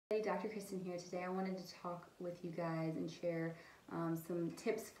everybody, Dr. Kristen here. Today I wanted to talk with you guys and share some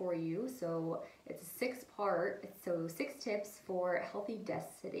tips for you. So it's a six-part, so 6 tips for healthy desk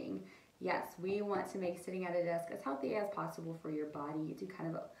sitting. Yes, we want to make sitting at a desk as healthy as possible for your body to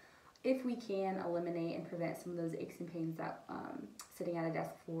kind of, if we can, eliminate and prevent some of those aches and pains that sitting at a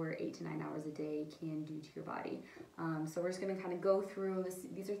desk for 8 to 9 hours a day can do to your body. So we're just going to kind of go through this.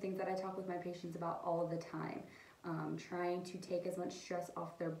 These are things that I talk with my patients about all the time. Trying to take as much stress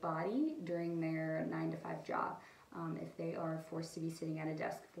off their body during their 9 to 5 job if they are forced to be sitting at a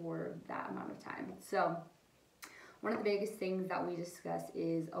desk for that amount of time. So one of the biggest things that we discuss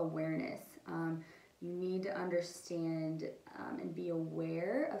is awareness. You need to understand and be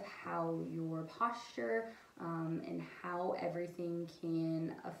aware of how your posture and how everything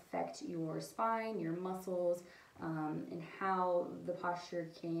can affect your spine, your muscles, and how the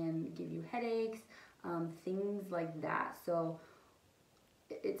posture can give you headaches, things like that. So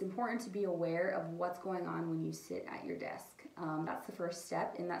it's important to be aware of what's going on when you sit at your desk. That's the first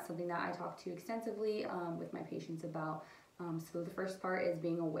step, and that's something that I talk to extensively with my patients about. So the first part is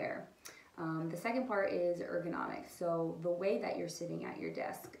being aware. The second part is ergonomics. So the way that you're sitting at your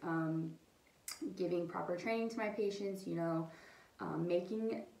desk, giving proper training to my patients,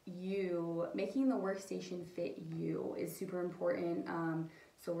 making the workstation fit you is super important.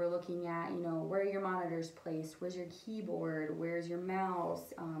 So we're looking at, where are your monitors placed? Where's your keyboard? Where's your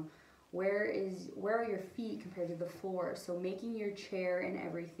mouse? Where are your feet compared to the floor? So making your chair and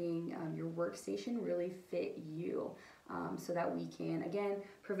everything, your workstation really fit you, so that we can, again,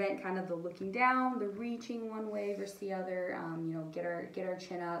 prevent kind of the looking down, the reaching one way versus the other, get our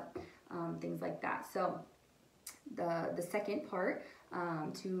chin up, things like that. So the second part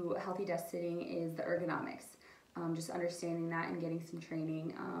to healthy desk sitting is the ergonomics. Just understanding that and getting some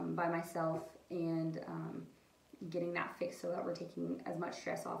training by myself and getting that fixed so that we're taking as much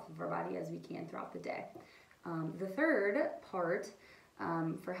stress off of our body as we can throughout the day. The third part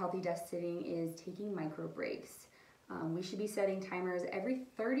for healthy desk sitting is taking micro breaks. We should be setting timers every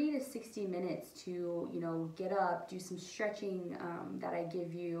 30 to 60 minutes to, get up, do some stretching that I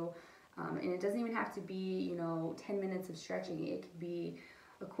give you. And it doesn't even have to be, 10 minutes of stretching. It could be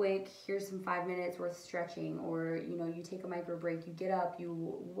a quick, here's some 5 minutes worth stretching, or, you take a micro break, you get up, you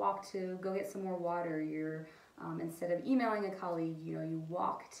walk to go get some more water. You're, instead of emailing a colleague, you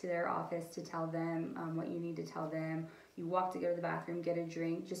walk to their office to tell them what you need to tell them. You walk to go to the bathroom, get a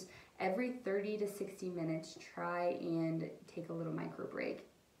drink. Just every 30 to 60 minutes, try and take a little micro break.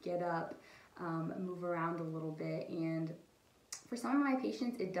 Get up, move around a little bit. And for some of my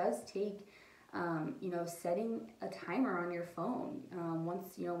patients, it does take setting a timer on your phone.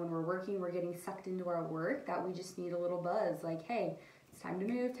 Once, when we're working, we're getting sucked into our work, that we just need a little buzz, like, hey, it's time to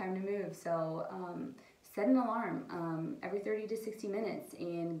move, time to move. So set an alarm every 30 to 60 minutes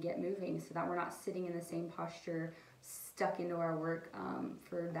and get moving so that we're not sitting in the same posture, stuck into our work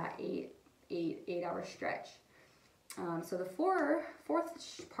for that 8-hour stretch. So the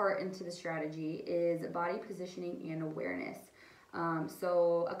fourth part into the strategy is body positioning and awareness.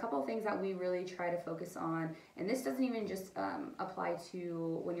 So a couple of things that we really try to focus on, and this doesn't even just apply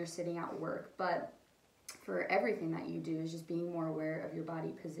to when you're sitting at work, but for everything that you do, is just being more aware of your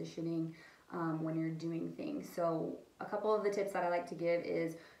body positioning when you're doing things. So a couple of the tips that I like to give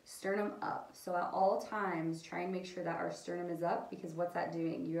is sternum up. So at all times, try and make sure that our sternum is up, because what's that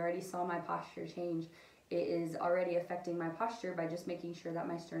doing? You already saw my posture change. It is already affecting my posture by just making sure that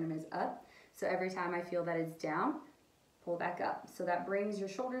my sternum is up. So every time I feel that it's down, pull back up. So that brings your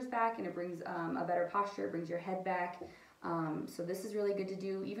shoulders back, and it brings a better posture, it brings your head back. So this is really good to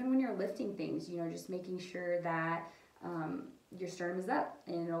do even when you're lifting things, just making sure that your sternum is up,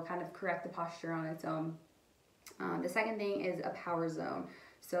 and it'll kind of correct the posture on its own. The second thing is a power zone.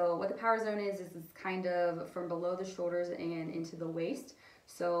 So what the power zone is it's kind of from below the shoulders and into the waist.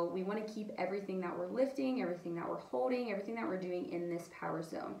 So we want to keep everything that we're lifting, everything that we're holding, everything that we're doing in this power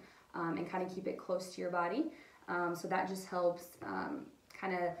zone, and kind of keep it close to your body. So that just helps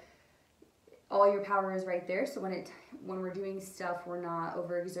kind of, all your power is right there. So when we're doing stuff, we're not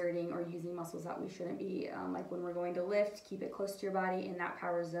overexerting or using muscles that we shouldn't be. Like when we're going to lift, keep it close to your body in that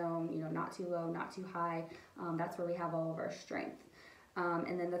power zone, not too low, not too high. That's where we have all of our strength.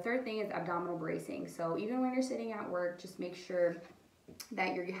 And then the third thing is abdominal bracing. So even when you're sitting at work, just make sure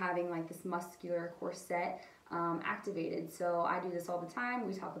that you're having like this muscular corset activated. So I do this all the time.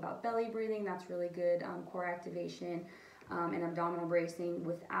 We talk about belly breathing. That's really good core activation. And abdominal bracing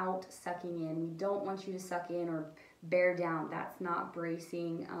without sucking in. We don't want you to suck in or bear down. That's not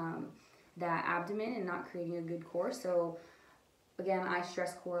bracing that abdomen and not creating a good core. So again, I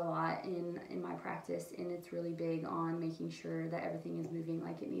stress core a lot in my practice, and it's really big on making sure that everything is moving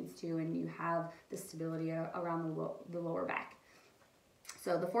like it needs to and you have the stability around the lower back.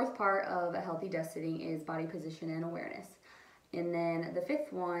 So the fourth part of a healthy desk sitting is body position and awareness. And then the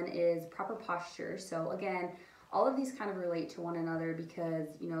fifth one is proper posture. So again, all of these kind of relate to one another because,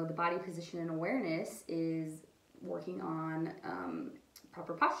 you know, the body position and awareness is working on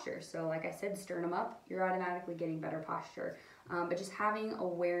proper posture. So like I said, sternum up, you're automatically getting better posture. But just having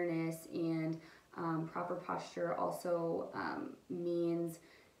awareness and proper posture also means,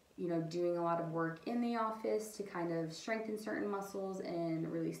 you know, doing a lot of work in the office to kind of strengthen certain muscles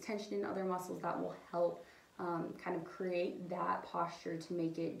and release tension in other muscles that will help kind of create that posture to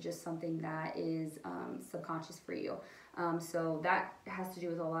make it just something that is subconscious for you. So that has to do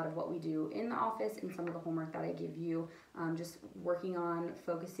with a lot of what we do in the office and some of the homework that I give you, just working on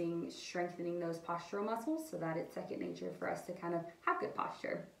focusing, strengthening those postural muscles so that it's second nature for us to kind of have good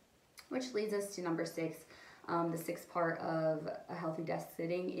posture. Which leads us to number 6. The sixth part of a healthy desk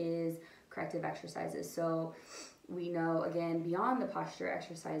sitting is corrective exercises. So we know, again, beyond the posture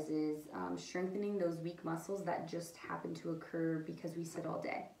exercises, strengthening those weak muscles that just happen to occur because we sit all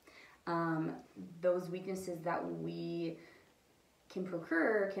day. Those weaknesses that we can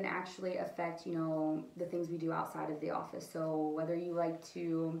procure can actually affect, you know, the things we do outside of the office. So whether you like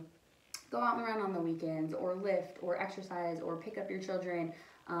to go out and run on the weekends or lift or exercise or pick up your children,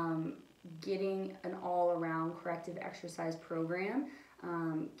 getting an all-around corrective exercise program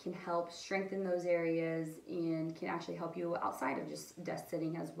can help strengthen those areas and can actually help you outside of just desk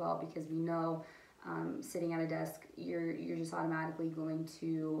sitting as well, because we know sitting at a desk, you're just automatically going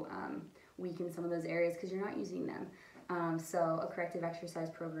to weaken some of those areas because you're not using them. So a corrective exercise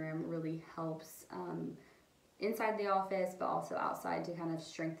program really helps inside the office, but also outside to kind of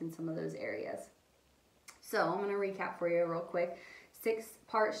strengthen some of those areas. So I'm going to recap for you real quick.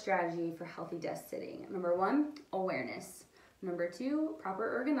 6-part strategy for healthy desk sitting. Number 1, awareness. Number 2,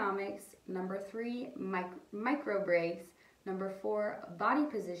 proper ergonomics. Number 3, micro breaks. Number 4, body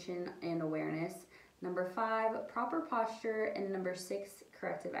position and awareness. Number 5, proper posture. And number 6,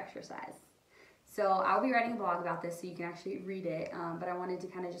 corrective exercise. So I'll be writing a blog about this so you can actually read it, but I wanted to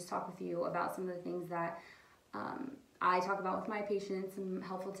kind of just talk with you about some of the things that I talk about with my patients, some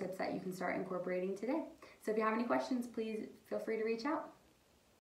helpful tips that you can start incorporating today. So if you have any questions, please feel free to reach out.